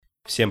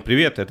Всем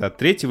привет, это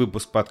третий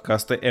выпуск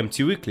подкаста MT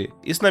Weekly,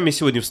 и с нами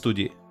сегодня в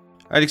студии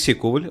Алексей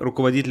Коваль,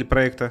 руководитель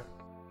проекта,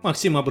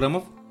 Максим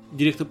Абрамов,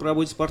 директор по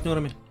работе с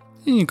партнерами,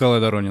 и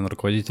Николай Доронин,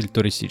 руководитель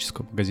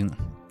туристического магазина.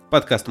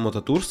 Подкаст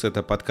Мототурс –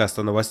 это подкаст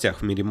о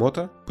новостях в мире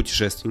мото,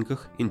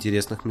 путешественниках,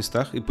 интересных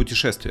местах и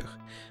путешествиях.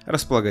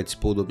 Располагайтесь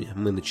поудобнее,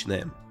 мы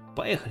начинаем.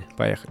 Поехали.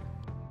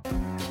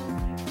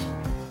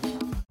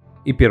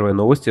 И первая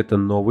новость – это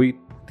новый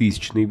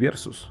 1000-й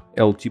Versus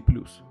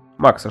LT+.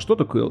 Макс, а что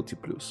такое LT+?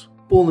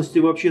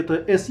 Полностью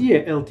вообще-то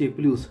SE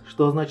LT+,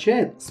 что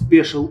означает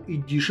Special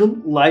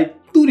Edition Light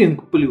Touring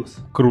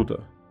Plus.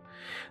 Круто.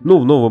 Ну,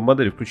 в новой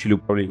модели включили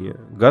управление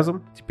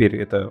газом. Теперь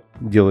это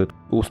делает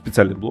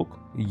специальный блок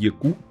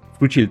EQ.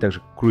 Включили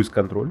также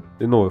круиз-контроль.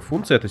 И новая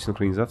функция — это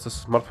синхронизация со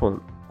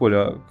смартфоном.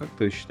 Коля, а как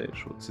ты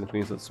считаешь, вот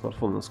синхронизация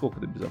смартфона, насколько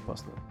это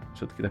безопасно?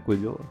 Все-таки такое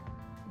дело?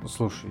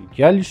 Слушай,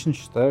 я лично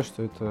считаю,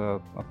 что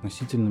это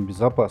относительно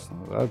безопасно,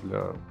 да,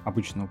 для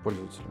обычного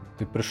пользователя.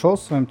 Ты пришел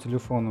с своим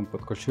телефоном,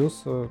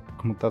 подключился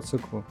к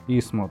мотоциклу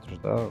и смотришь,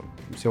 да,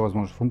 все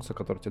возможные функции,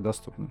 которые тебе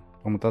доступны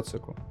по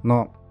мотоциклу.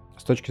 Но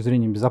с точки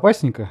зрения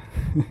безопасника,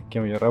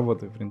 кем я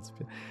работаю, в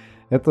принципе,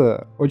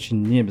 это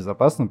очень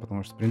небезопасно,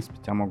 потому что, в принципе,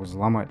 тебя могут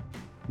взломать.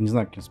 Не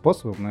знаю, каким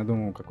способом, но я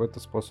думаю,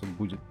 какой-то способ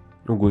будет.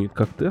 Угонит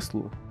как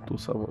Теслу, ту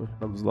самую,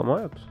 там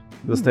взломают,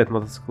 заставят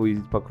мотоцикл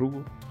ездить по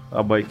кругу,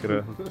 а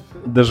байкера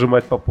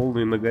дожимать по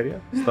полной на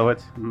горе,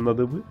 вставать на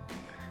дыбы.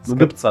 На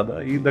дыбца,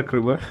 да, и до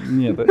Крыма.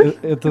 Нет,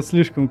 это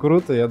слишком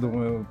круто. Я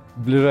думаю,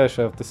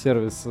 ближайший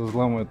автосервис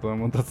взламывает твой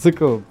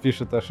мотоцикл,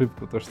 пишет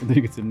ошибку, то, что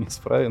двигатель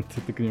неисправен,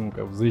 ты к нему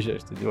как бы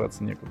заезжаешь, тебе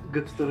деваться некуда.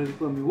 Как в старой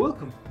рекламе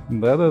Welcome.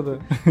 Да.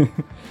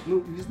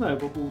 Ну, не знаю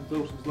по поводу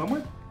того, что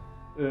взломать.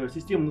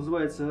 Система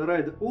называется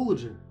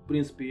Rideology. В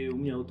принципе, у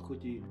меня вот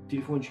хоть и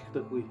телефончик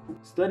такой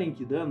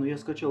старенький, да, но я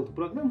скачал эту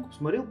программку,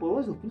 посмотрел,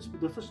 полазил, в принципе,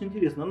 достаточно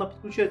интересно. Она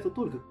подключается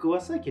только к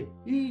Kawasaki,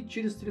 и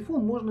через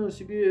телефон можно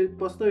себе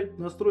поставить,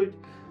 настроить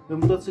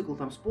мотоцикл,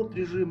 там,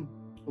 спорт-режим,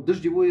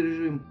 дождевой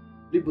режим,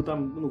 либо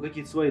там, ну,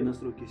 какие-то свои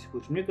настройки, если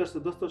хочешь. Мне кажется,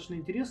 достаточно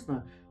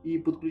интересно, и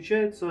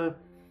подключается,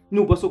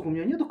 ну, поскольку у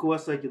меня нету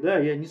Kawasaki, да,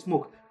 я не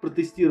смог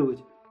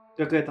протестировать,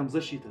 какая там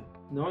защита.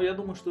 Но я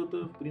думаю, что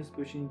это, в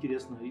принципе, очень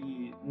интересно.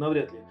 И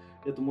навряд ли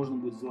это можно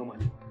будет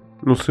взломать.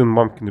 Ну, сын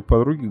мамкиной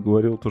подруги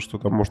говорил то, что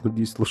там можно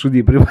 10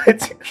 лошадей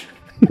прибавить.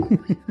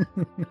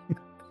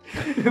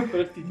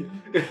 Простите.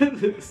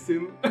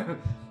 Сын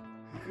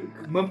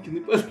мамкиной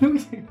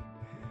подруги.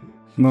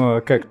 Ну,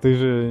 а как, ты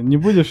же не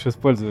будешь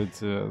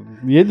использовать,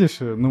 едешь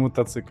на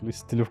мотоцикле,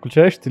 ты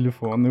включаешь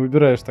телефон и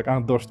выбираешь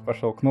так, дождь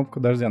пошел, кнопку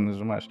дождя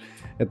нажимаешь.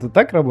 Это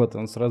так работает?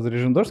 Он сразу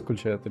режим дождь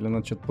включает или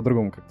надо что-то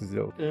по-другому как-то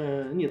сделать?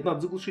 Нет, надо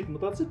заглушить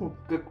мотоцикл,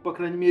 как, по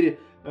крайней мере,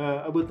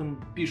 об этом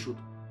пишут.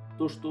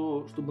 То,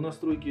 что, чтобы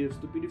настройки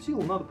вступили в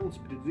силу, надо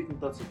полностью перегрузить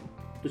мотоцикл.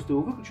 То есть ты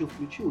его выключил,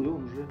 включил, и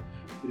он уже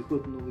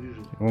переходит на новый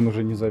режим. Он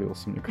уже не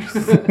завелся, мне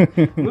кажется.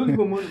 Ну,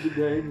 либо, может быть,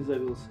 да, и не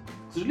завелся.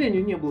 К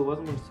сожалению, не было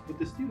возможности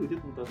потестировать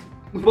этот мотоцикл.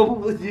 Ну, по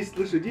поводу 10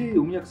 лошадей,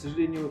 у меня, к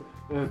сожалению,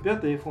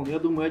 5-й iPhone. Я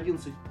думаю,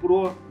 11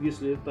 Pro,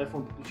 если этот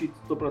iPhone подключить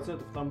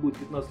 100%, там будет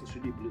 15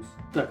 лошадей плюс.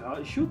 Так, а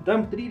еще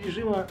там 3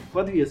 режима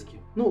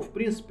подвески. Ну, в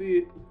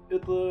принципе,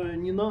 это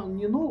не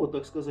ново,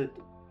 так сказать.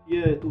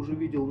 Я это уже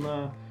видел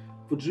на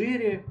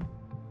Фаджере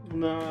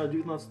на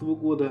 2019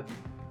 года.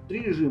 3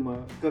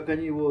 режима, как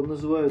они его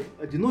называют,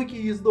 одинокий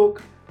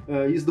ездок,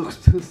 ездок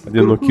с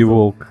Одинокий грузом,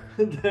 волк.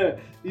 да,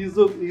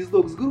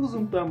 ездок с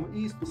грузом там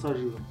и с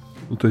пассажиром.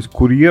 Ну, то есть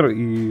курьер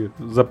и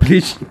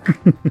заплечник.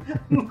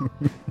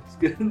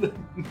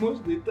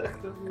 Можно и так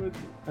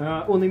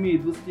назвать. Он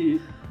имеет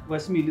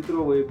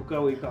 28-литровые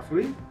боковые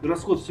кофры.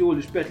 Расход всего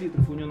лишь 5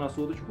 литров у него на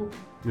соточку.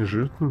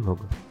 Жирно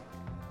много.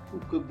 Ну,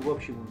 как бы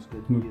вообще, можно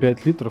сказать. Ну,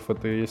 5 литров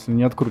это если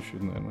не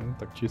откручивать, наверное,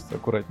 так чисто,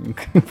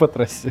 аккуратненько по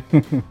трассе.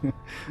 Ну,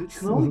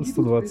 технологии идут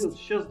 120. вперед.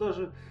 Сейчас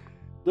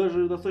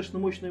даже достаточно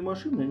мощные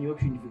машины, они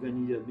вообще нифига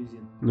не едят бензин.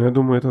 Ну, я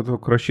думаю, это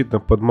только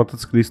рассчитано под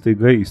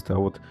мотоциклиста-эгоиста, а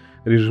вот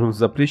режим с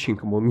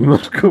заплечником, он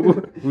немножко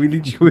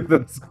увеличивает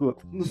расход.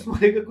 Ну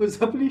смотри, какой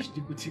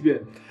заплечник у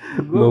тебя.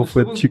 No Главное,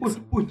 чтобы fat он chicks.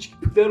 пончики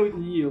по дороге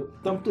не ел.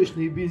 Там точно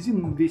и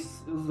бензин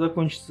весь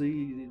закончится,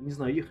 и, не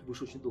знаю, ехать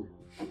будешь очень долго.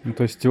 Ну,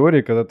 то есть в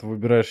теории, когда ты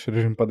выбираешь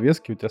режим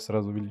подвески, у тебя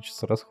сразу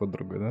увеличится расход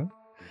другой, да?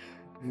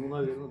 Ну,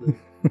 наверное,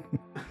 да.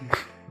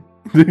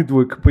 Да и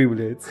двойка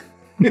появляется.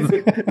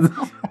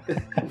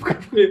 В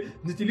кафе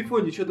на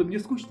телефоне что-то мне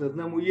скучно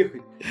одному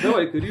ехать.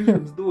 Давай-ка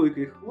режим с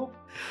двойкой, хлоп.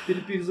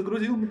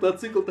 Перезагрузил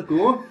мотоцикл, такой,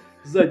 о,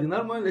 сзади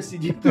нормально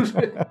сидит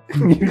уже.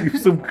 В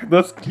сумках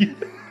носки.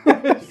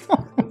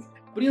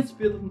 В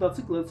принципе, этот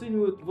мотоцикл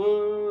оценивают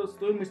в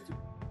стоимости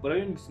в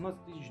районе $18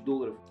 тысяч.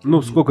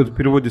 Ну, сколько это в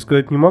переводе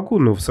сказать не могу,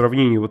 но в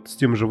сравнении вот с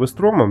тем же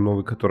Вестромом,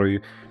 новый,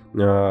 который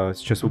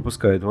сейчас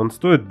выпускает, он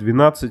стоит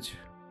 13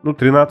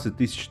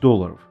 тысяч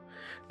долларов.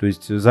 То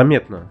есть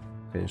заметно,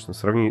 конечно,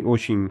 сравнение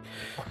очень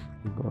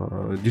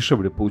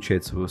дешевле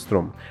получается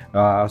Вестром.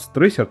 А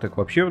Трейсер так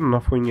вообще на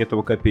фоне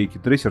этого копейки.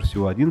 Трейсер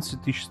всего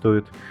 11 тысяч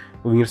стоит.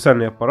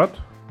 Универсальный аппарат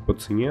по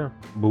цене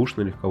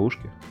бэушной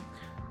легковушки.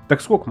 Так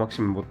сколько,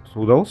 Максим, вот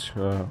удалось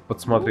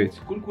подсмотреть?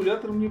 Ну,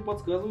 калькулятор мне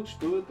подсказывает,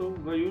 что это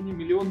в районе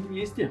 1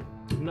 200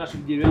 000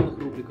 наших деревянных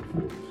рубликов.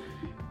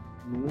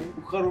 Ну,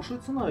 хорошая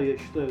цена, я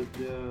считаю,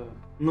 для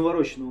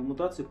навороченного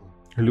мотоцикла.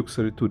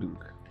 Luxury Touring.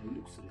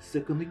 Luxury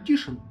Second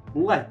Edition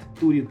Light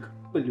Touring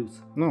Plus.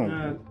 Ну,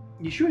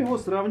 Еще его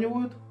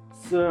сравнивают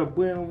с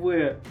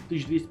BMW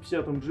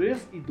 1250 GS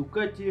и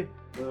Ducati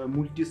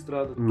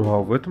Multistrada. Ну,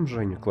 а в этом же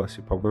они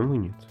классе, по-моему,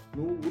 нет.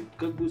 Ну, вот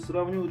как бы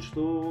сравнивают,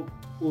 что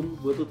он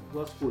в этот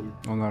класс входит.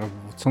 он, наверное,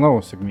 в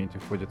ценовом сегменте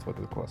входит в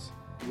этот класс.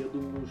 Я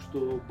думаю,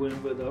 что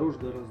BMW дороже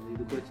гораздо, и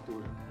Ducati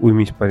тоже.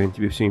 Уймись, парень,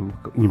 тебе все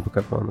не по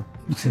карману.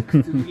 К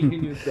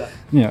сожалению, да.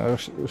 Не,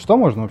 что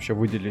можно вообще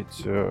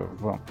выделить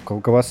в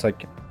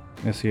Kawasaki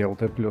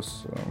SELT+?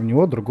 У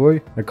него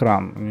другой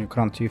экран. У него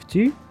экран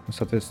TFT,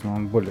 соответственно,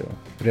 он более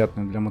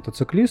приятный для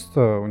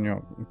мотоциклиста, у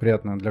него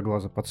приятная для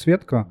глаза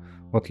подсветка,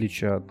 в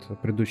отличие от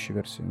предыдущей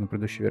версии. На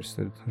предыдущей версии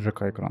стоит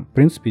ЖК-экран. В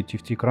принципе,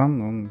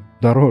 TFT-экран, он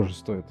дороже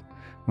стоит.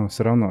 Но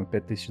все равно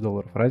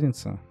 $5000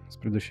 разница с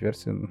предыдущей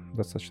версией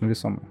достаточно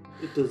весомая.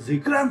 Это за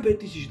экран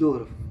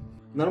 $5000.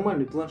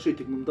 Нормальный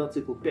планшетик на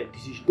мотоцикл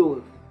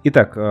 $5000.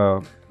 Итак,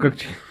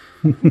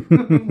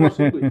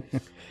 Может быть.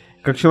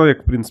 как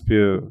человек, в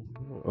принципе,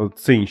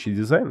 ценящий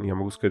дизайн, я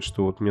могу сказать,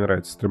 что вот мне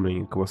нравится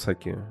стремление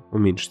Kawasaki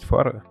уменьшить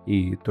фары,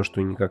 и то,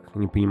 что никак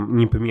не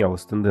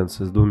поменялась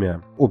тенденция с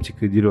двумя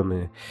оптикой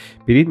деленные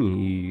передние,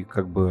 и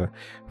как бы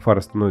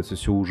фары становятся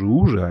все уже и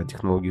уже, а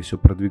технологии все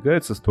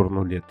продвигаются в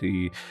сторону LED,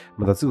 и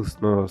мотоциклы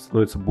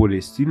становятся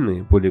более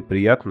стильные, более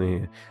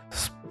приятные,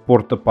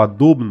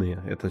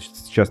 спортоподобные. Это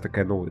сейчас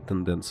такая новая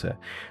тенденция.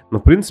 Но,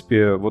 в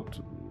принципе,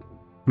 вот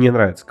мне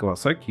нравится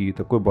Kawasaki, и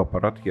такой бы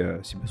аппарат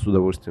я себе с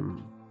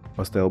удовольствием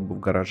поставил бы в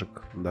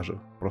гаражик, даже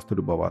просто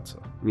любоваться,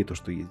 не то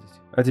что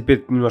ездить. А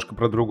теперь немножко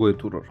про другой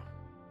турер.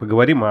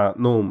 Поговорим о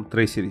новом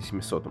Tracer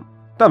 700.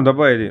 Там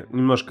добавили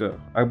немножко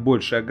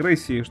больше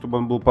агрессии, чтобы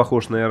он был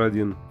похож на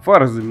R1.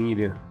 Фары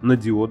заменили на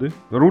диоды,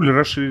 руль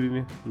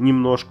расширили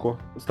немножко.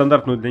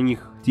 Стандартную для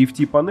них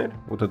TFT-панель,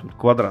 вот эту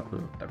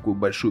квадратную, такую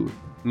большую,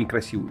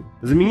 некрасивую,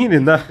 заменили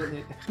на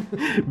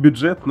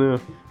бюджетный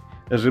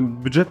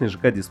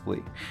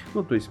ЖК-дисплей.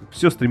 Ну, то есть,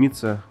 все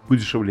стремится к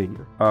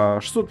удешевлению.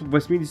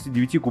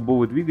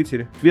 689-кубовый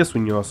двигатель. Вес у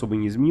него особо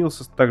не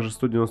изменился, также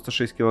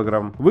 196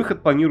 килограмм.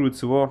 Выход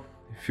планируется его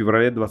в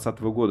феврале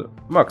 2020 года.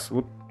 Макс,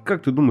 вот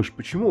как ты думаешь,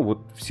 почему вот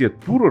все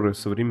туреры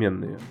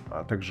современные,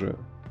 а также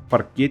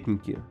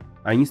паркетники,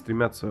 они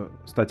стремятся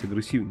стать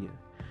агрессивнее,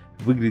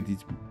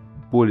 выглядеть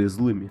более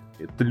злыми?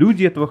 Это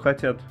люди этого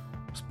хотят,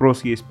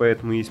 спрос есть,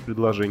 поэтому есть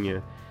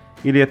предложение?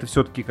 Или это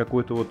все-таки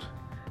какой-то вот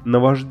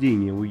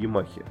наваждение у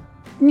Ямахи?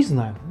 Не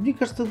знаю. Мне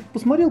кажется,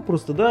 посмотрел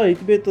просто, да, и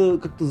тебя это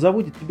как-то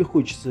заводит, тебе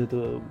хочется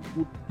это.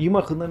 Вот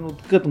Ямаха, наверное,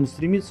 вот к этому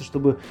стремится,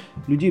 чтобы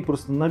людей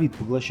просто на вид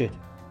поглощать.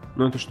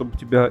 Ну, это чтобы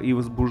тебя и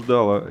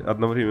возбуждало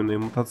одновременно и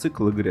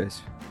мотоцикл, и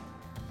грязь.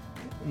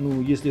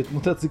 Ну, если этот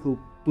мотоцикл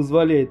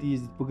позволяет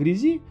ездить по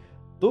грязи,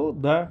 то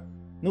да.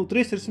 Ну,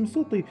 Tracer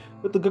 700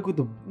 это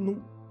какой-то,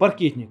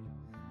 паркетник.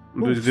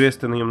 Ну, то есть грязь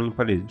ты на нем не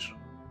полезешь.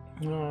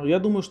 Я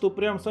думаю, что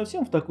прям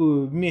совсем в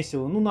такое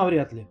месиво,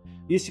 навряд ли.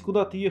 Если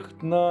куда-то ехать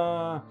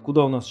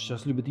куда у нас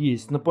сейчас любят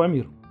ездить? На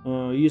Памир.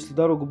 Если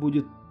дорога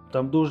будет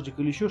там дождик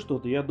или еще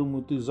что-то, я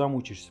думаю, ты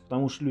замучишься.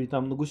 Потому что люди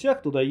там на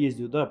гусях туда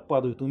ездят, да,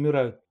 падают,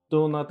 умирают.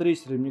 То на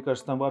трейсере, мне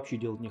кажется, там вообще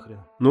делать ни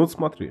хрена. Ну вот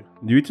смотри,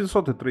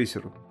 900-й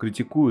трейсер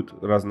критикуют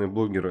разные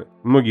блогеры.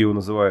 Многие его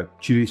называют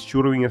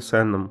чересчур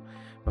универсальным,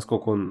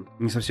 поскольку он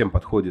не совсем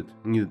подходит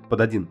не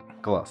под один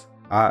класс.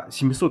 А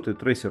 700-й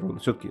трейсер, он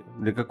все-таки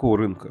для какого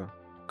рынка?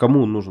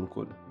 Кому он нужен,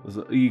 Коля?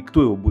 И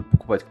кто его будет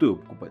покупать? Кто его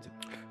покупатель?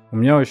 У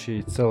меня вообще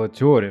есть целая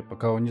теория.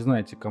 Пока вы не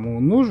знаете, кому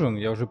он нужен,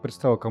 я уже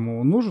представил, кому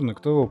он нужен и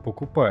кто его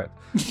покупает.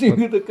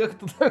 Это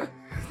как-то так.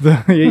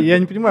 Да, я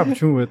не понимаю,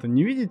 почему вы это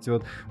не видите.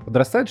 Вот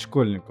подрастает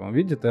школьник, он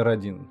видит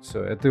R1,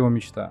 все, это его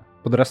мечта.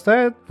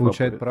 Подрастает,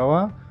 получает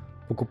права,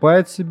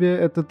 покупает себе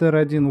этот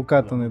R1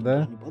 укатанный,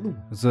 да,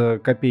 за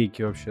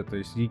копейки вообще. То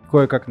есть и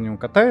кое-как на нем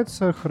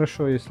катается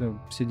хорошо, если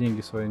все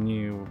деньги свои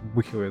не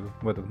вбухивает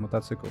в этот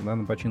мотоцикл, да,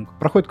 на починку.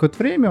 Проходит какое-то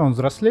время, он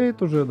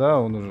взрослеет уже, да,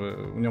 у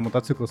него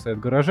мотоцикл стоит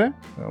в гараже,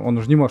 он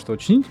уже не может его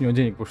чинить, у него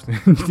денег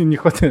потому что не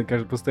хватает,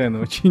 конечно, постоянно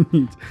его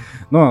чинить.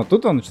 Но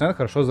тут он начинает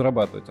хорошо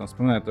зарабатывать. Он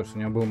вспоминает то, что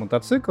у него был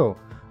мотоцикл,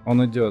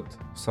 он идет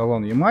в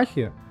салон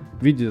Ямахи,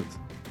 видит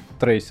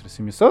Tracer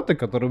 700,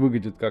 который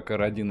выглядит как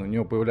R1, у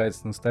него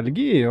появляется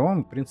ностальгия, и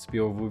он, в принципе,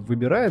 его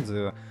выбирает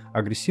за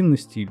агрессивный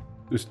стиль.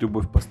 То есть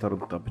любовь по старым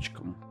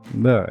тапочкам.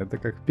 Да, это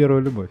как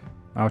первая любовь.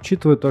 А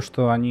учитывая то,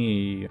 что они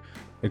и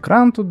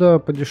экран туда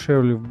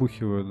подешевле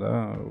вбухивают,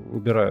 да,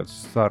 убирают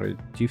старый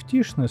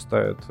TFT-шный,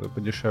 ставят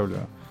подешевле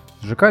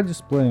с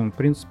ЖК-дисплеем, в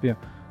принципе,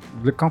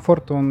 для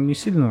комфорта он не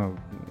сильно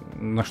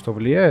на что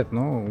влияет,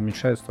 но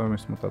уменьшает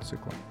стоимость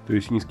мотоцикла. То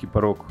есть низкий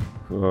порог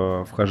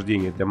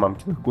вхождения для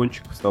мамкиных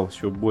гонщиков стал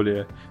еще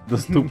более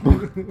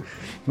доступным.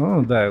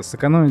 Ну да,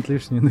 сэкономить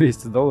лишние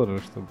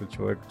 $200, чтобы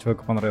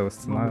человеку понравилась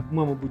цена.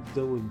 Мама будет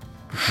довольна.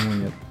 Почему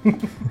нет?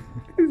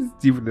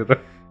 Стивлера.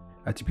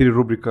 А теперь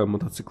рубрика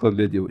мотоцикла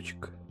для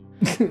девочек.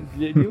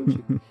 Для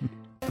девочек?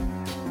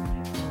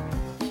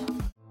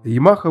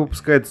 Yamaha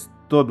выпускает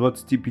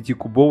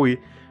 125-кубовый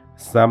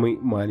самый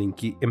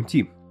маленький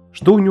MT.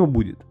 Что у него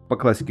будет? По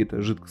классике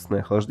это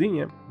жидкостное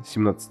охлаждение,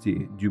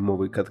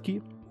 17-дюймовые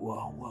катки,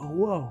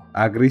 Вау.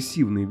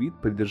 агрессивный вид,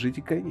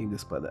 придержите коней,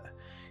 господа,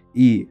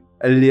 и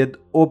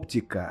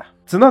LED-оптика.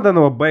 Цена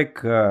данного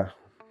байка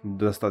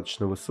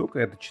достаточно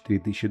высокая, это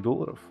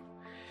 $4000.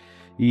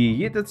 И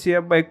едет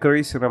себе байк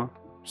крейсером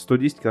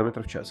 110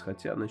 км в час,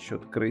 хотя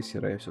насчет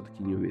крейсера я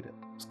все-таки не уверен.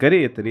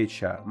 Скорее, это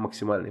речь о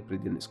максимальной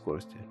предельной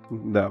скорости.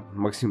 Да,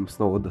 Максим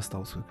снова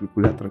достал свой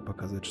калькулятор и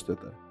показывает, что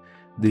это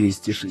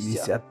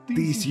 260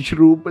 тысяч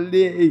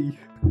рублей.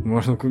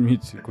 Можно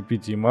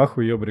купить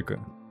Yamaha Йобрика.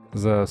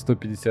 За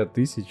 150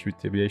 тысяч у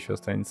тебя еще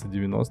останется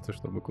 90,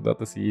 чтобы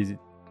куда-то съездить.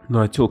 Ну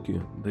а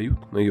телки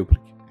дают на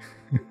ёбрике?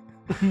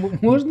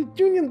 Можно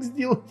тюнинг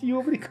сделать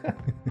ёбрика?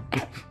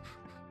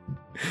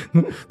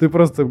 Ну, ты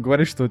просто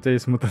говоришь, что у тебя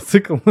есть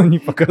мотоцикл, но не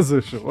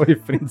показываешь его, и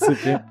в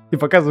принципе, и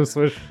показываешь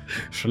свой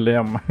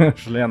шлем.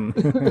 Шлем.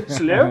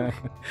 Шлем?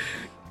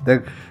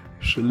 Так,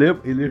 шлем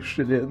или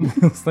шлен?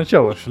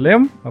 Сначала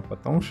шлем, а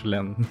потом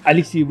шлем.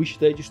 Алексей, вы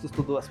считаете, что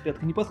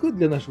 125-ка не подходит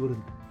для нашего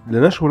рынка? Для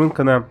нашего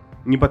рынка она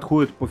не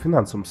подходит по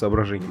финансовым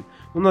соображениям.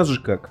 У нас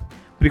же как?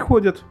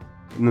 Приходят,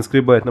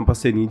 наскребают на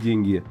последние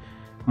деньги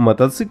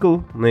мотоцикл,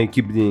 на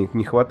экип денег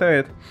не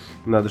хватает,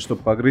 надо,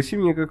 чтобы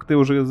поагрессивнее, как ты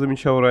уже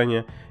замечал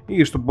ранее,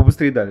 и чтобы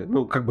побыстрее дали.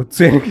 Ну, как бы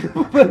цель.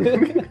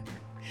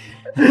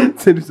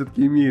 Цель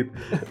все-таки имеет.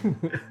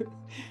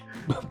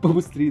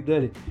 Побыстрее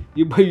дали.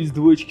 И боюсь,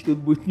 двоечки тут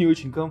будет не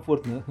очень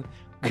комфортно.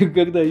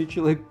 Когда ее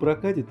человек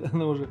прокатит,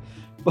 она уже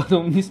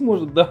потом не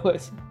сможет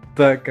давать.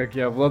 Так как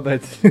я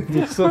обладатель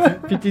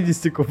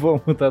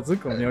 250-кубового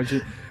мотоцикла, мне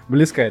очень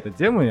близка эта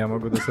тема, я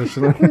могу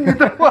достаточно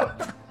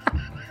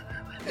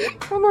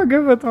много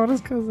об этом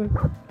рассказать.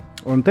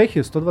 У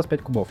МТХи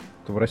 125 кубов.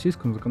 То в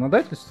российском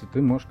законодательстве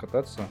ты можешь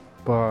кататься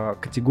по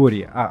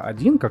категории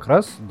А1 как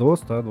раз до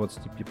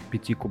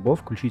 125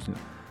 кубов включительно.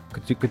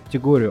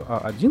 Категорию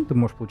А1 ты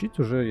можешь получить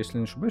уже, если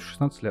не ошибаюсь,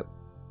 16 лет.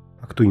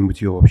 А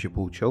кто-нибудь ее вообще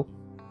получал?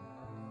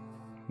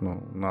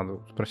 Ну, надо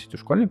спросить у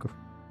школьников.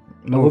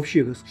 А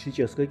вообще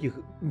сейчас с каких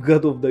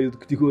годов дают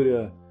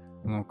категорию А?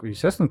 Ну,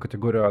 естественно,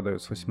 категорию А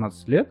дают с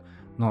 18 лет,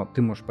 но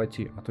ты можешь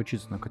пойти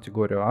отучиться на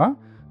категорию А,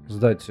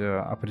 сдать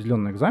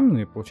определенные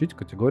экзамены и получить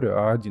категорию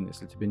А1,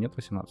 если тебе нет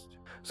 18.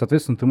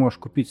 Соответственно, ты можешь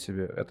купить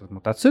себе этот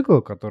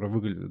мотоцикл, который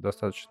выглядит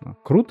достаточно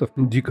круто.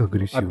 Дико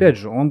агрессивно. Опять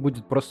же, он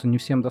будет просто не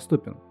всем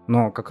доступен.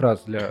 Но как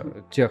раз для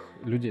тех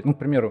людей, ну, к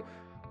примеру,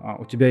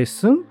 у тебя есть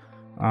сын,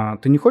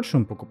 ты не хочешь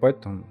ему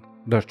покупать там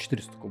даже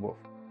 400 кубов.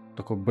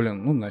 Такой,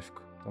 блин, ну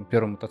нафиг. Там,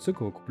 первый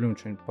мотоцикл, куплю ему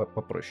что-нибудь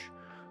попроще.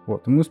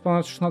 Вот. Ему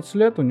исполняется 16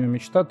 лет, у него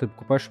мечта, ты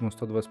покупаешь ему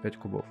 125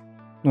 кубов.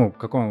 Ну,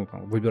 какой он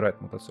там выбирает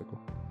мотоцикл.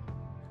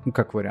 Ну,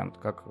 как вариант,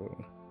 как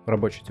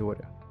рабочая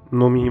теория.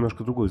 Но у меня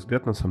немножко другой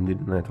взгляд, на самом деле,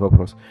 на этот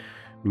вопрос.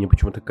 Мне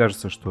почему-то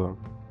кажется, что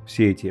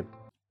все эти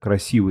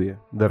красивые,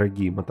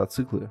 дорогие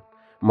мотоциклы,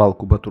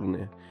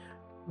 малокубатурные,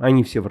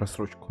 они все в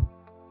рассрочку.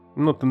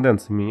 Но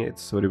тенденция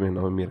меняется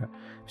современного мира.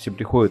 Все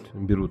приходят,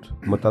 берут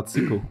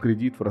мотоцикл,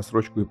 кредит, в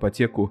рассрочку,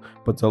 ипотеку,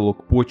 под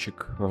залог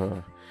почек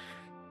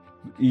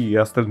и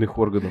остальных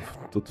органов.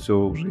 Тут все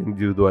уже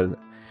индивидуально.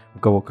 У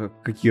кого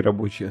какие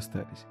рабочие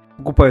остались.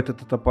 Покупают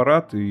этот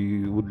аппарат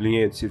и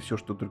удлиняют все,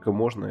 что только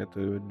можно. Это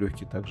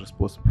легкий также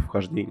способ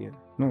вхождения.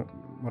 Ну,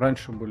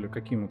 раньше были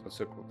какие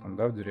мотоциклы там,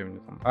 да, в деревне?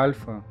 Там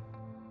Альфа,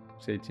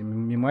 все эти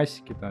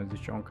мимасики там с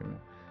девчонками.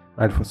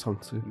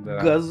 Альфа-самцы.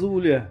 Да.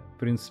 Газуля. В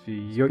принципе,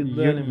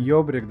 педалями.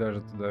 Йобрик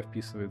даже туда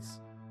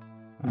вписывается.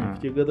 В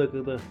те года,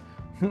 когда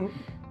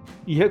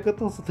я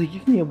катался,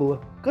 таких не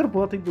было.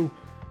 Карпатый был.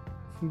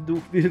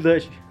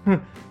 Двухпередач.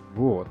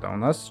 Вот, а у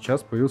нас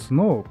сейчас появился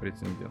новый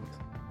претендент.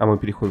 А мы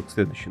переходим к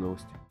следующей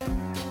новости.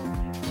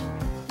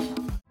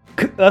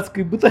 К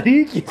адской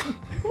батарейке.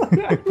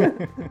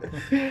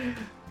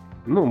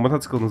 Ну,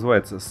 мотоцикл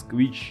называется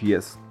Switch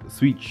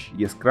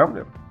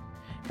E-Scrambler.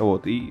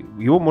 Вот, и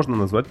его можно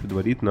назвать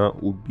предварительно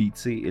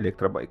убийцей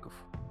электробайков.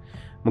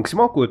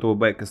 Максималка у этого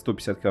байка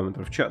 150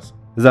 км в час.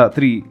 За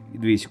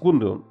 3,2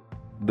 секунды он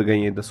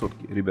догоняет до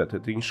сотки. Ребята,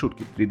 это не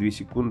шутки. 3,2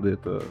 секунды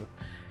это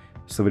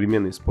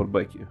современные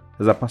спортбайки.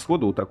 Запас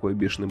хода у такой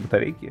бешеной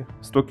батарейки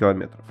 100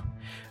 километров.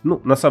 Ну,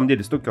 на самом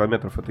деле 100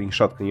 километров это ни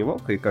шатка, ни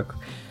валка. И как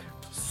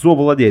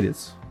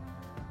совладелец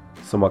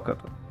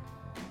самоката.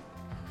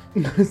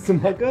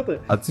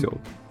 Самоката? Отсел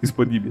из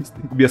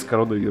Поднебесной. Без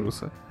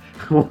коронавируса.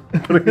 Он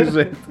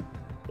проезжает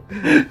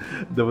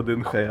до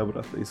ВДНХ и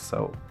обратно из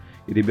САУ.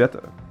 И,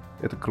 ребята,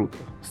 это круто.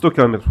 100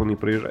 километров он не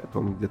проезжает,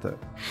 он где-то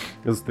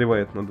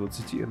застревает на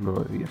 20,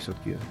 но я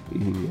все-таки и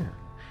не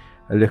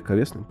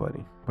легковесный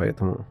парень,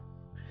 поэтому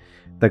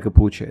так и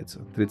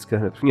получается. 30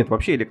 километров. Нет,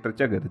 вообще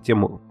электротяга — это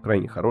тема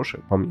крайне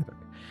хорошая, по мне так.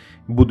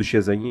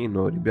 Будущее за ней,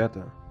 но,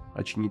 ребята,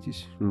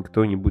 очнитесь.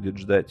 Никто не будет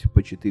ждать по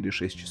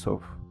 4-6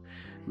 часов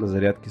на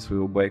зарядке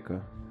своего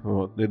байка.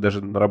 Вот. И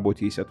даже на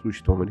работе, если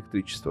отключат вам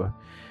электричество,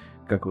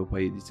 как вы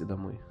поедете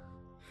домой?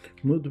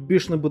 Ну, эта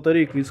бешеная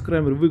батарейка из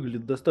Крамер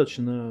выглядит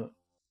достаточно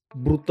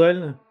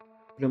брутально.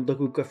 Прям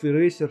такой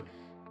кофе-рейсер.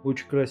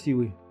 Очень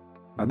красивый.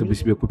 А ты бы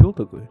себе купил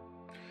такой?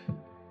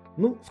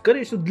 Ну,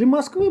 скорее всего, для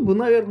Москвы бы,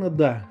 наверное,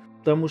 да.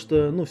 Потому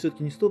что, ну,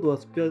 все-таки не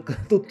 125,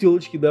 тут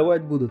телочки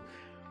давать будут.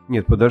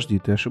 Нет, подожди,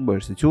 ты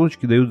ошибаешься.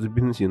 Телочки дают за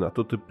бензин, а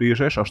то ты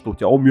приезжаешь, а что у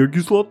тебя? А у меня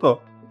кислота.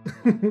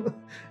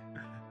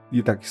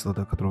 Не та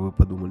кислота, которую вы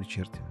подумали,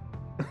 черти.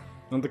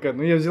 Ну такая,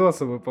 ну я взяла с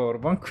собой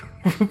пауэрбанк,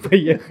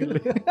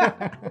 поехали.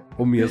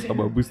 У меня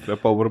самая быстрая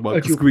А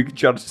Powerbank чё? Quick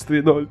Charge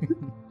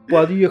 3.0.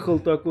 Подъехал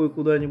такой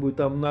куда-нибудь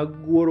там на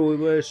гору, и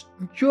говоришь,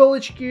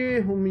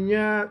 челочки, у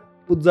меня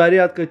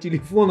подзарядка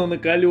телефона на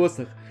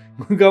колесах.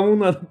 Кому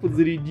надо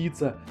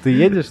подзарядиться? Ты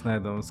едешь на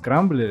этом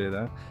скрамблере,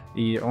 да,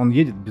 и он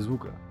едет без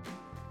звука.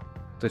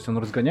 То есть он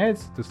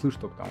разгоняется, ты слышишь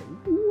только там,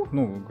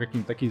 ну,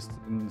 какие-то такие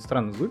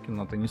странные звуки,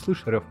 но ты не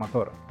слышишь рев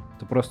мотора.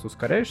 Ты просто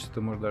ускоряешься, ты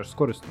можешь даже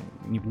скорость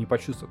не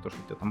почувствовать, то, что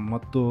у тебя там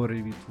мотор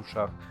ревит в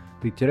ушах.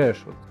 Ты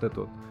теряешь вот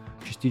эту вот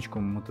частичку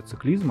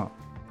мотоциклизма.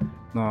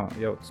 Но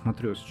я вот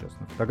смотрю сейчас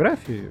на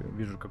фотографии,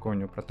 вижу, какой у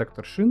него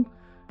протектор шин,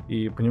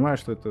 и понимаю,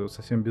 что это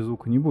совсем без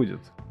звука не будет.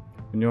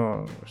 У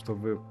него,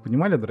 чтобы вы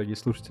понимали, дорогие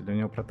слушатели, у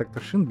него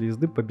протектор шин для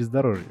езды по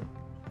бездорожью.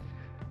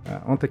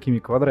 Он такими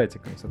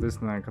квадратиками.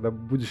 Соответственно, когда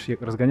будешь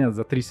разгоняться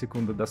за 3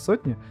 секунды до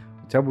сотни,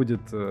 у тебя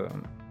будет...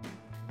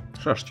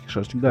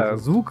 Шашечки. Да,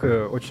 звук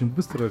очень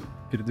быстро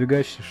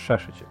передвигающий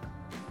шашечек.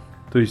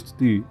 То есть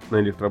ты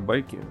на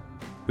электробайке,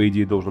 по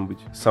идее, должен быть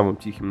самым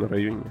тихим на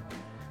районе,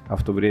 а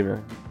в то время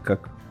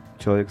как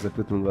человек с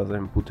закрытыми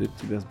глазами путает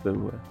тебя с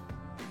BMW.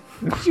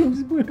 Почему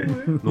здесь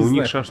BMW? Ну, у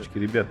них шашечки,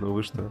 ребят, ну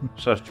вы что?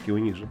 Шашечки у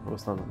них же в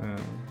основном.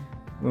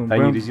 Ну,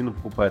 Они резину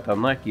покупают,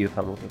 анаки и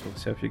там вот эта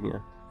вся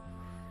фигня.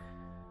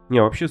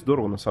 Не, вообще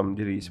здорово, на самом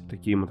деле, если бы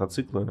такие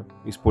мотоциклы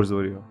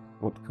использовали,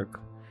 вот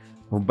как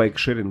в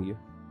байкшеринге.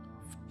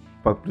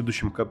 В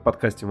предыдущем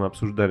подкасте мы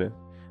обсуждали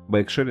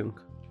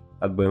байкшеринг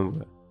от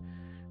BMW.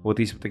 Вот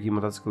если бы такие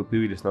мотоциклы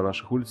появились на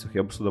наших улицах,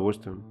 я бы с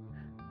удовольствием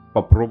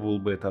попробовал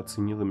бы это,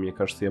 оценил, и мне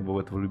кажется, я бы в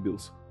это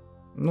влюбился.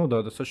 Ну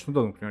да, достаточно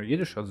удобно. Например,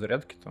 едешь от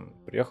зарядки, там,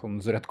 приехал, на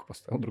зарядку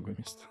поставил в другое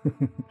место.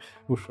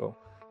 Ушел.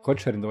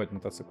 Хочешь арендовать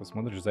мотоцикл,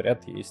 смотришь,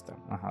 заряд есть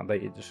там. Ага,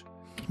 доедешь.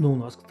 Ну, у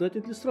нас,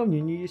 кстати, для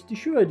сравнения есть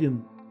еще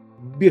один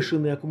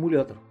бешеный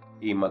аккумулятор.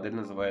 И модель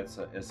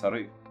называется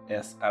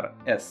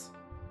SRS.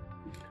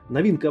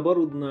 Новинка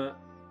оборудована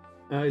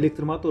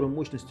электромотором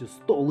мощностью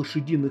 100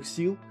 лошадиных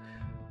сил,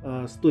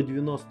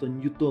 190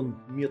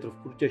 ньютон-метров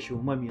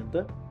крутящего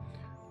момента.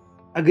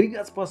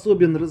 Агрегат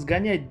способен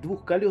разгонять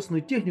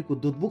двухколесную технику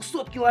до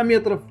 200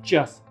 км в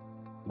час.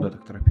 Куда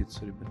так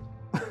торопиться, ребят?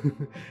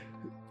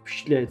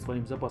 Впечатляет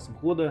своим запасом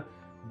хода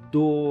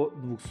до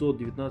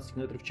 219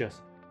 км в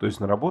час. То есть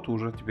на работу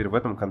уже теперь в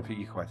этом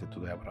конфиге хватит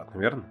туда и обратно,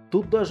 верно?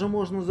 Тут даже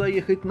можно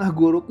заехать на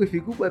гору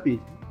кофейку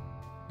попить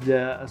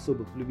для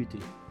особых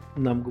любителей.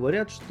 Нам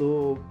говорят,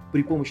 что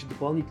при помощи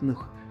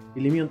дополнительных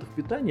элементов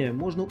питания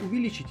можно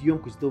увеличить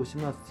емкость до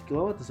 18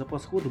 кВт, и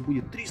запас хода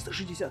будет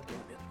 360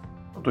 км.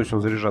 Ну, то есть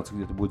он заряжаться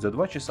где-то будет за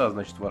 2 часа,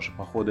 значит, ваши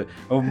походы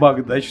в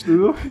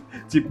Багдачную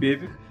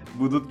теперь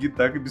будут не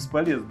так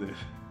бесполезны.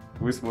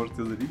 Вы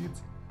сможете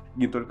зарядиться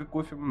не только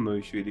кофе, но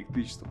еще и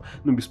электричеством.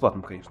 Ну,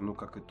 бесплатным, конечно, ну,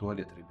 как и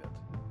туалет, ребят.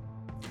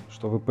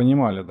 Что вы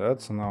понимали, да,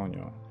 цена у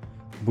него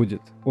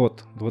будет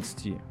от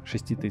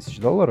 26 тысяч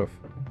долларов,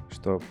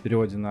 что в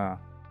переводе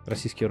на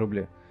российские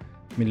рубли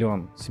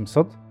 1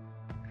 700 000.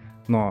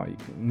 Но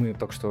мы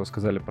только что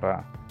сказали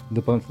про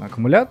дополнительные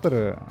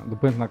аккумуляторы.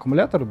 Дополнительные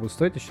аккумуляторы будут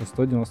стоить еще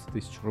 190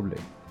 тысяч рублей.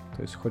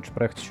 То есть хочешь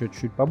проехать еще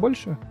чуть-чуть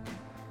побольше,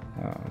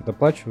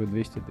 доплачивай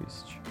 200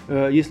 тысяч.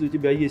 Если у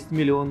тебя есть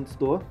 1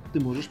 100 000, ты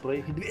можешь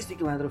проехать 200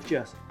 км в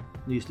час.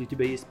 Но если у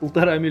тебя есть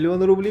 1,5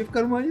 миллиона рублей в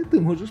кармане,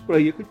 ты можешь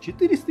проехать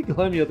 400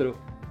 километров.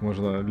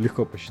 Можно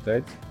легко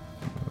посчитать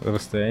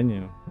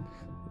расстояние,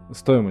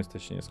 стоимость,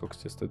 точнее, сколько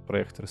тебе стоит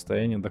проехать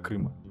расстояние до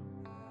Крыма,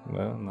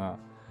 да, на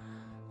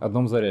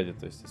одном заряде.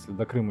 То есть, если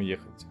до Крыма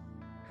ехать,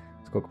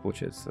 сколько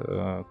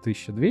получается?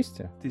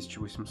 1200?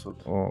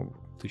 1800. О,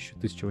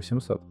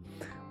 1800.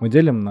 Мы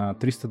делим на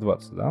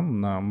 320, да,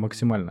 на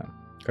максимальное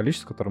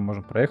количество, которое мы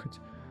можем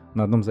проехать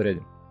на одном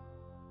заряде.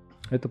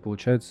 Это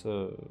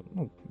получается,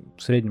 ну,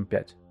 в среднем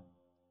 5.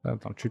 Да,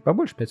 там чуть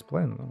побольше,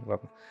 5,5, ну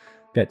ладно,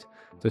 5.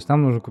 То есть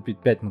нам нужно купить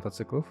 5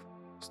 мотоциклов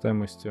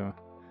стоимостью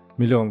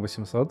 1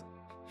 800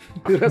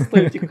 000. Ты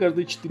расставить их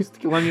каждые 400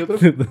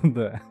 километров.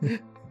 Да.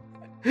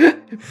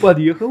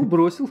 Подъехал,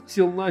 бросил,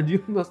 сел на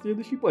один, на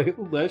следующий,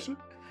 поехал дальше.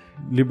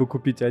 Либо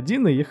купить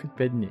один и ехать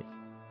 5 дней.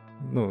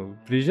 Ну,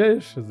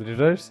 приезжаешь,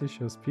 заряжаешься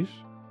еще,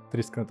 спишь.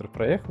 300 километров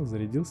проехал,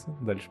 зарядился,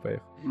 дальше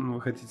поехал. Ну,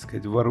 вы хотите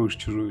сказать, воруешь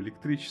чужое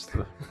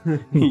электричество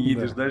и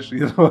едешь дальше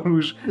и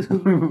воруешь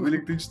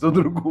электричество в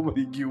другом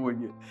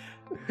регионе.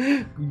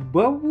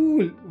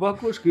 Бабуль, в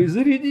окошко и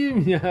заряди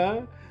меня,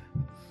 а?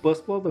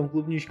 Поспал там,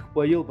 клубничку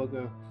поел,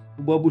 пока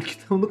у бабульки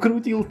там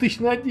накрутил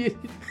 1000 на 10.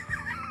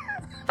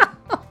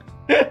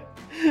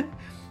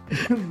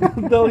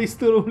 Дал ей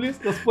 100 рублей,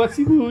 сказал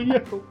спасибо и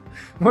уехал.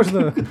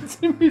 Можно? В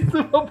конце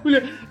месяца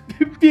бабуля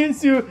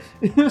пенсию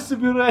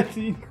собирает,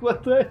 ей не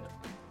хватает.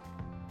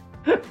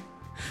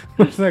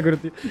 Она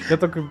говорит, я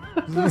только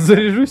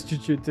заряжусь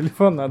чуть-чуть,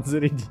 телефон надо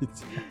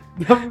зарядить.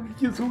 Там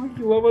сколько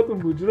киловатт он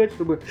будет жрать,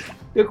 чтобы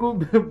такую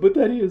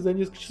батарею за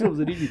несколько часов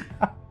зарядить.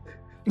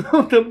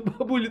 Ну, там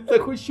будет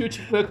такой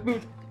счетчик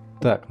накнуть.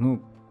 Так,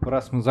 ну,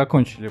 раз мы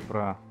закончили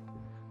про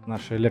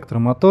наши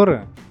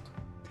электромоторы,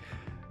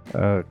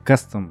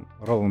 Custom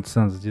Roland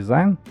Sense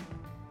Design,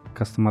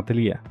 Custom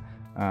Atelier,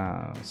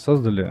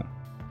 создали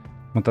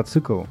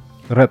мотоцикл,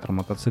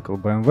 ретро-мотоцикл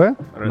BMW.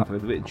 Retro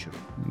Adventure.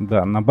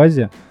 Да, на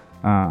базе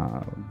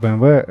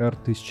BMW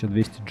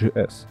R1200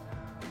 GS.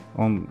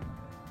 Он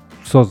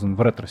создан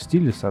в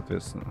ретро-стиле,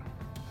 соответственно.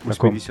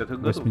 80-х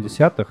годов.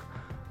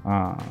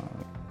 80-х.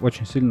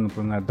 Очень сильно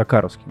напоминает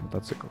дакаровский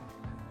мотоцикл.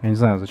 Я не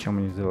знаю, зачем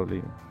они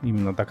сделали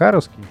именно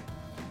дакаровский.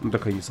 Ну,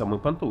 так они самые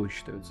понтовые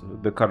считаются.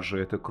 Дакар же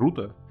это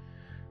круто.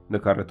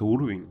 Дакар это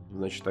уровень.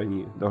 Значит,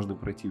 они должны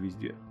пройти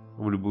везде.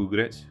 В любую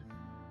грязь.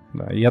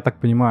 Да, и я так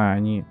понимаю,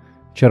 они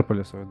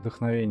черпали свое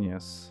вдохновение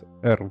с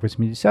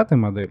R80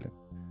 модели.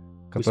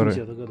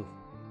 80-х годов.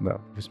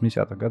 Да,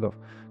 80-х годов.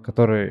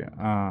 Который,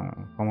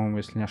 по-моему,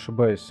 если не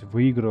ошибаюсь,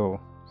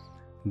 выиграл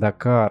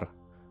Дакар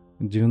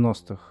в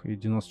 90-х и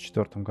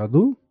 94-м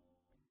году.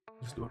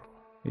 Здорово.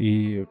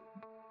 И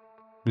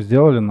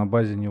сделали на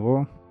базе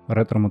него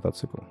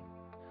ретро-мотоцикл.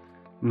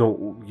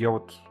 Ну, я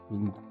вот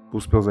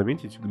успел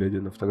заметить,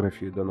 глядя на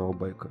фотографии данного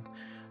байка,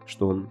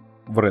 что он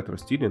в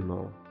ретро-стиле,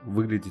 но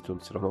выглядит он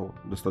все равно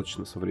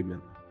достаточно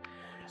современно.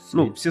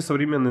 Ну, все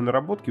современные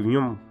наработки в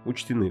нем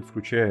учтены,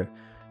 включая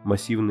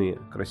массивные,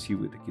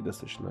 красивые, такие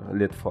достаточно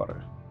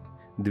LED-фары.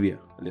 2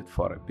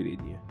 LED-фары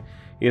передние.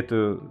 И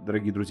это,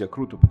 дорогие друзья,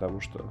 круто,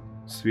 потому что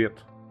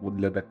свет вот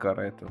для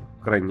Дакара это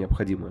крайне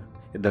необходимо.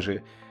 И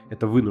даже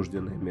это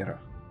вынужденная мера.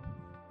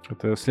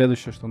 Это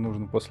следующее, что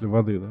нужно после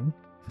воды, да?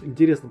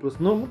 Интересно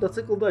просто. Но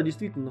мотоцикл, да,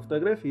 действительно, на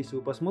фотографии, если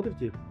вы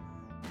посмотрите,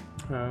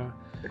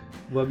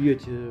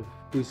 вобьете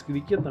в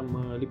поисковике,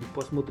 там, либо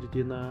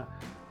посмотрите на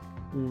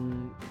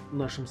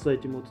нашем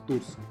сайте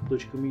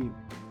mototours.me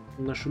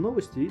наши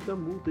новости, и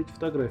там будут эти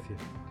фотографии.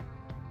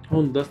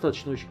 Он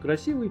достаточно очень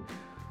красивый,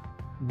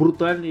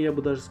 брутальный, я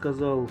бы даже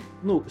сказал.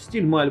 Ну,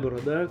 стиль Мальборо,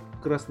 да,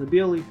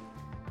 красно-белый.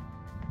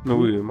 Ну,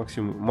 вы,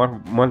 Максим,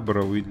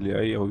 Мальборо увидели,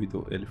 а я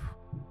увидел Эльф.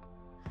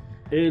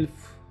 Эльф.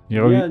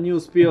 Я Я не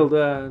успел,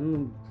 да.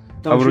 Ну,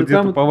 там А еще- вроде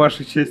там- это по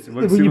вашей части,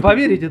 Максим. Вы не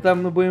поверите,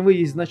 там на BMW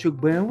есть значок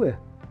BMW.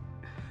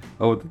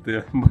 А вот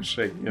это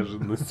большая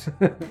неожиданность.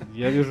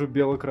 Я вижу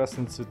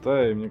бело-красные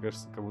цвета, и мне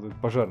кажется, как будто это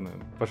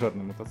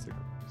пожарный мотоцикл.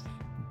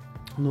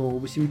 Но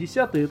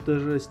 80-е это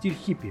же стиль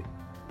хиппи.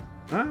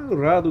 А,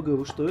 радуга,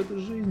 вы что, это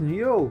жизнь.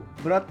 Йоу,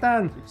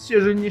 братан,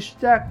 все же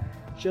ништяк.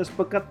 Сейчас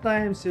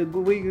покатаемся,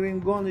 выиграем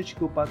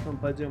гоночку, потом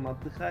пойдем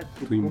отдыхать,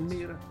 Кубку Кто-нибудь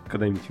мира.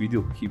 Когда-нибудь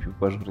видел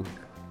хиппи-пожарника?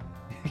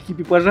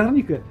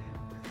 Хиппи-пожарника?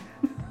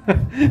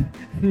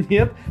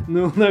 Нет,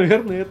 ну,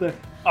 наверное, это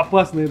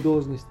опасная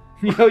должность.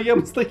 Я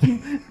бы с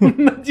таким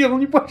на дело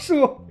не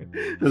пошел.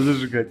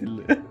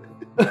 Зажигательная.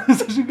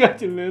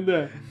 Зажигательная,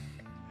 да.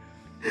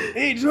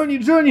 Эй,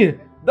 Джонни,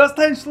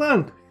 достань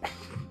шланг.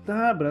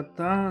 Да,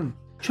 братан.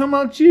 Че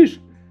молчишь?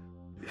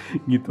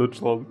 Не тот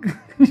шланг.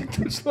 Не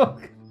тот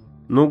шланг.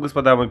 Ну,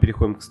 господа, мы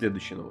переходим к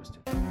следующей новости.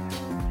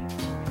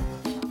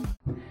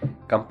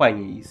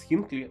 Компания из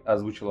Хинкли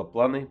озвучила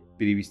планы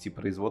перевести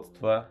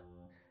производство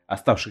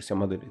оставшихся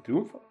моделей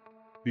Триумфа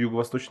в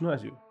Юго-Восточную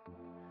Азию.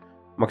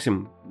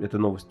 Максим, эта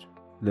новость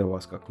для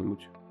вас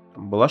как-нибудь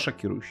была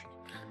шокирующей?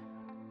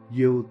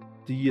 Я вот,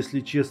 если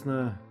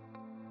честно...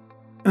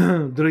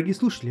 Дорогие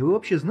слушатели, вы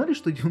вообще знали,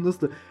 что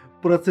 90%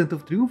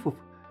 Триумфов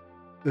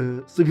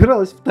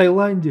собиралось в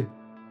Таиланде?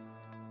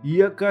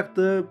 Я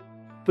как-то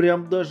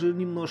прям даже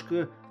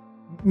немножко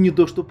не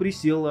то что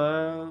присел,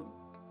 а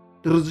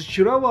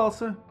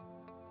разочаровался.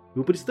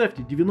 Вы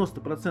представьте,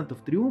 90%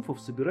 Триумфов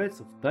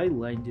собирается в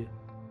Таиланде.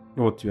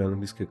 Вот тебе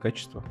английское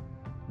качество,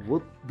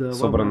 Вот, да, вам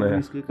собранное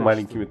английское качество.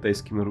 маленькими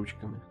тайскими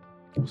ручками.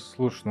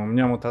 Слушай, ну у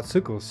меня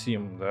мотоцикл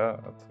Sim,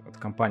 да, от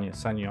компании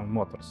Sanyon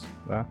Motors,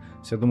 да.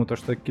 Все думают,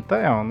 что это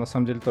Китай, а он на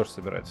самом деле тоже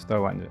собирается в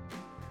Таиланде.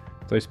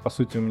 То есть, по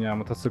сути, у меня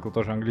мотоцикл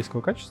тоже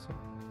английского качества.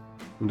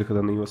 Ну, ты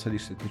когда на него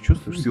садишься, ты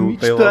чувствуешь силу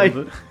Мечтай.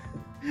 Таиланда?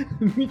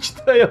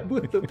 Мечтай об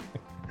этом.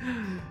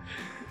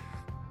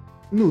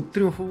 Ну,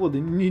 триумфоводы,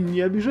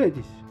 не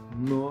обижайтесь,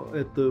 но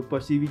это, по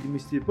всей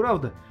видимости,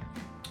 правда.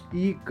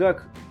 И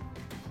как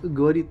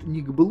говорит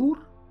Ник Блур,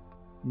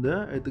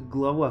 да, это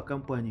глава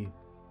компании,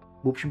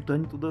 в общем-то,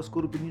 они туда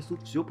скоро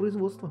перенесут все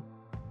производство.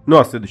 Ну,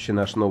 а следующая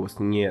наша новость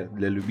не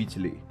для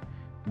любителей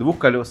 2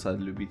 колес, а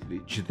для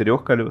любителей 4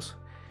 колес.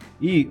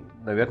 И,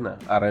 наверное,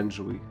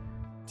 оранжевой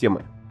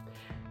темы.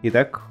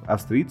 Итак,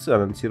 австрийцы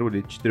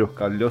анонсировали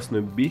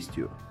 4-колесную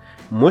бестию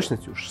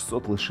мощностью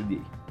 600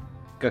 лошадей.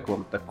 Как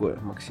вам такое,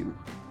 Максим?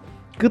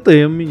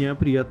 КТМ меня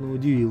приятно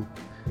удивил.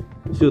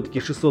 Все-таки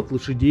 600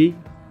 лошадей,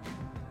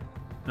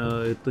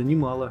 это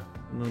немало.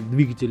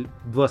 Двигатель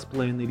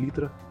 2,5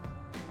 литра.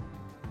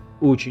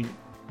 Очень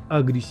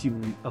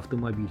агрессивный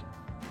автомобиль.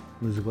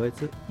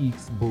 Называется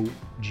X-Bow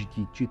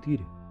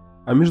GT4.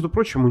 А между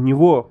прочим, у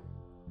него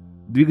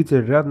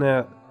двигатель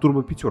рядная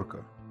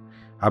турбопятерка.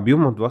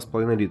 Объемом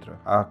 2,5 литра.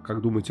 А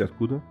как думаете,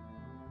 откуда?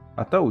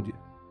 От Audi.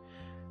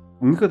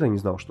 Никогда не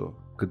знал, что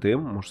КТМ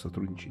может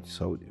сотрудничать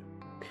с Audi.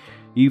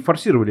 И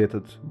форсировали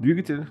этот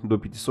двигатель до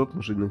 500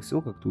 лошадиных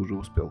сил, как ты уже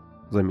успел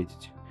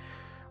заметить.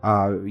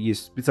 А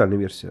есть специальная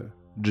версия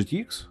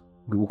GTX,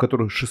 у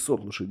которой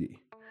 600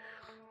 лошадей.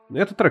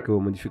 Это трековая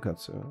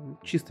модификация.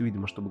 Чисто,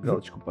 видимо, чтобы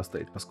галочку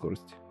поставить по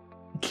скорости.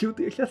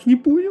 Чего-то я сейчас не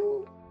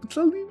понял,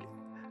 пацаны.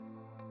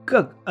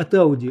 Как от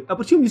Audi? А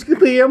почему здесь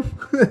КТМ?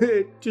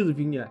 Что за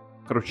фигня?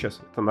 Короче,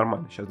 сейчас это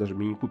нормально. Сейчас даже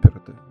мини-купер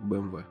это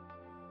BMW.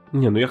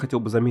 Не, ну я хотел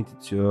бы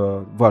заметить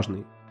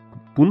важный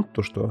пункт,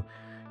 то что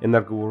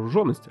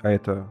энерговооруженность, а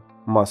это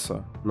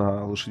масса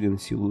на лошадиную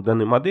силу у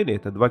данной модели,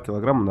 это 2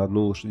 килограмма на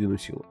одну лошадиную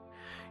силу.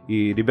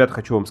 И, ребят,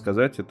 хочу вам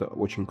сказать, это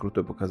очень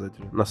крутой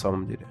показатель на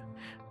самом деле.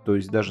 То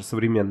есть даже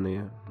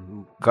современные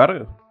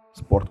кары,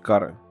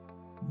 спорткары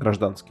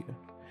гражданские,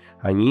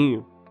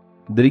 они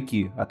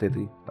далеки от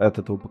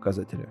этого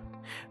показателя.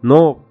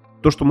 Но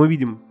то, что мы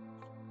видим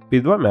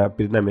перед вами, а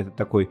перед нами это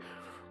такой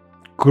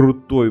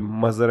крутой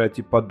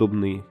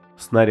Мазерати-подобный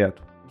снаряд.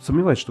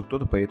 Сомневаюсь, что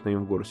кто-то поедет на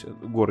нем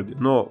в городе.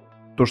 Но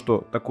то,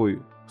 что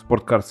такой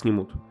спорткар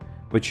снимут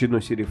в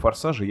очередной серии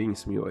 «Форсажа», я не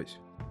сомневаюсь.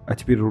 А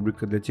теперь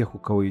рубрика для тех, у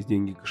кого есть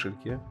деньги в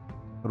кошельке.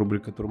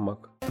 Рубрика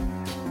 «Турмак».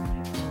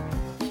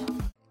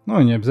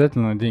 Ну, не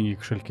обязательно деньги в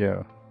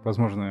кошельке.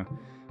 Возможно,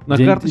 На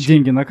карточке.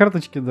 деньги на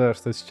карточке, да,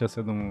 что сейчас,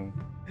 я думаю,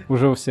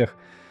 уже у всех.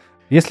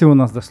 Если вы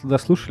нас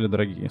дослушали,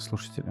 дорогие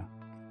слушатели,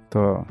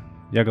 то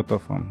я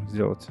готов вам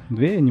сделать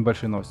 2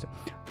 небольшие новости.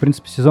 В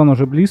принципе, сезон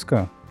уже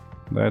близко.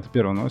 Да, это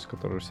первая новость,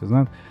 которую все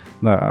знают.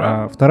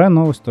 Да, а вторая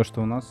новость, то,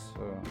 что у нас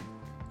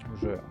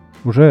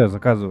уже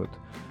заказывают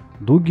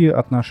дуги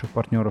от наших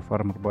партнеров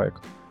Armor Bike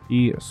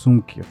и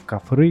сумки в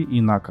кофры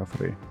и на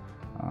кофры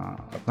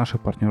от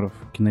наших партнеров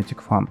Kinetic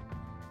Fun.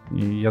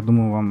 И я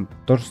думаю, вам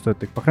тоже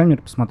стоит их, по крайней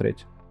мере,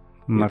 посмотреть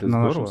на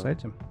нашем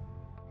сайте.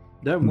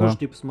 Да, вы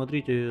можете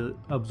посмотреть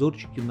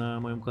обзорчики на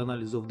моем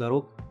канале «Зов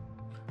дорог».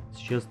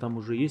 Сейчас там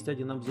уже есть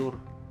один обзор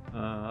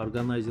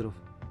органайзеров.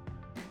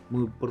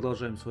 Мы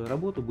продолжаем свою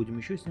работу, будем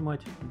еще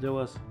снимать для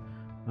вас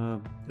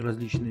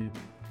различные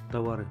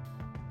товары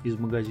из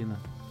магазина.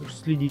 Так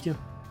что следите.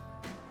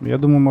 Я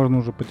думаю, можно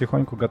уже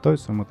потихоньку готовить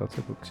свой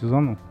мотоцикл к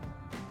сезону,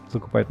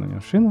 закупать на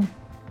нем шину,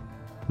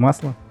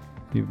 масло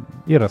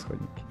и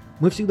расходники.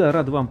 Мы всегда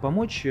рады вам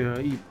помочь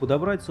и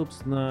подобрать,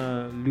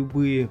 собственно,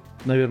 любые,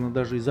 наверное,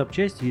 даже и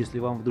запчасти, если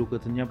вам вдруг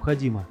это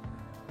необходимо.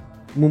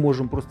 Мы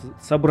можем просто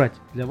собрать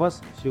для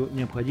вас все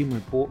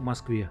необходимое по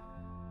Москве.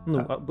 Ну,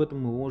 об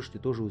этом вы можете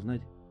тоже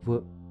узнать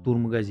в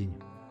турмагазине.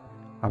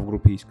 А в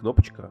группе есть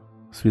кнопочка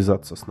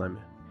 «Связаться с нами»,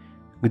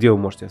 где вы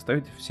можете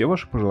оставить все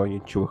ваши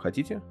пожелания, чего вы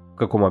хотите, в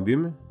каком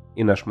объеме,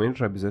 и наш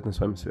менеджер обязательно с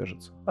вами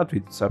свяжется.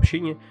 Ответит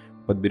сообщение,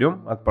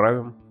 подберем,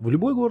 отправим в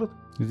любой город.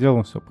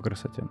 Сделаем все по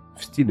красоте.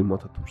 В стиле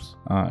мототурс.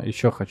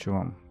 Еще хочу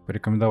вам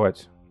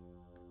порекомендовать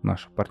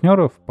наших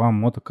партнеров по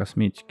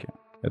мотокосметике.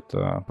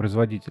 Это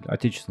производитель,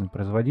 отечественный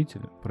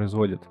производитель,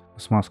 производит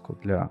смазку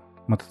для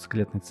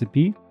мотоциклетной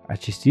цепи,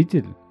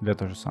 очиститель для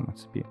той же самой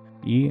цепи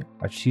и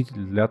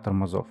очиститель для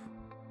тормозов.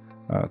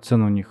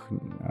 Цены у них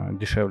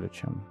дешевле,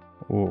 чем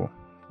у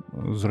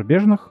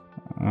зарубежных,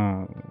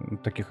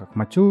 таких как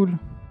Матюль,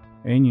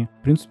 Эни.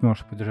 В принципе,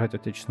 можешь поддержать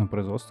отечественное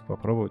производство,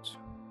 попробовать.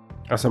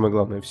 А самое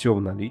главное, все в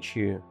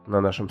наличии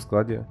на нашем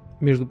складе.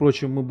 Между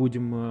прочим, мы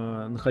будем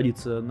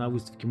находиться на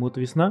выставке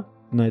 «Мотовесна».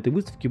 На этой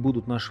выставке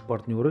будут наши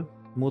партнеры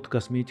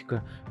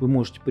 «Мотокосметика». Вы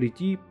можете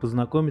прийти,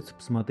 познакомиться,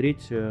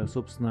 посмотреть.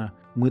 Собственно,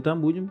 мы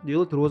там будем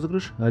делать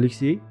розыгрыш.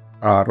 Алексей?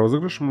 А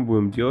розыгрыш мы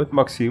будем делать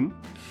Максим.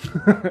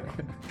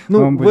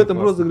 Ну, в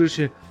этом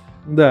розыгрыше,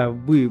 да,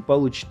 вы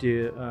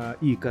получите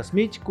и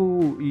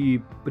косметику,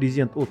 и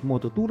презент от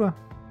Мототура.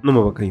 Но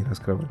мы пока не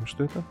раскрываем,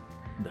 что это.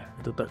 Да,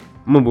 это так.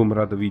 Мы будем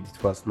рады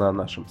видеть вас на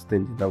нашем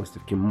стенде на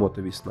выставке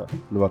 «Мотовесна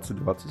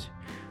 2020».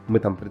 Мы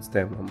там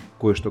представим вам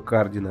кое-что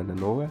кардинально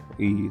новое.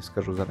 И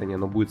скажу заранее,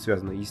 оно будет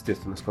связано,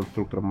 естественно, с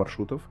конструктором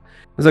маршрутов.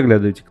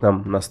 Заглядывайте к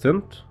нам на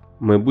стенд.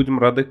 Мы будем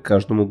рады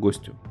каждому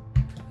гостю.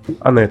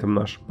 А на этом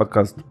наш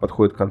подкаст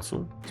подходит к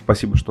концу.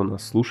 Спасибо, что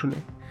нас слушали.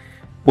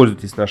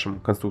 Пользуйтесь нашим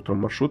конструктором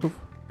маршрутов.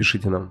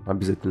 Пишите нам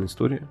обязательно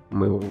истории.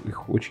 Мы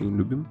их очень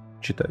любим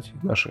читать.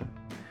 Наши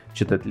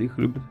читатели их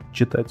любят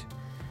читать.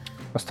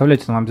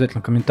 Оставляйте нам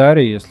обязательно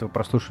комментарии, если вы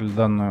прослушали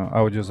данную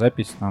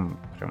аудиозапись. Нам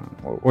прям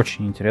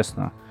очень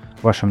интересно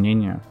ваше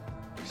мнение.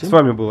 С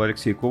вами был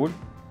Алексей Коваль.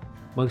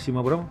 Максим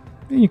Абрамов.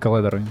 И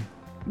Николай Доронин.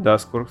 До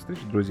скорых встреч,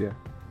 друзья.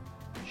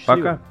 Счастливо.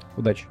 Пока.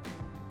 Удачи.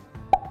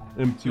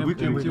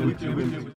 MTV.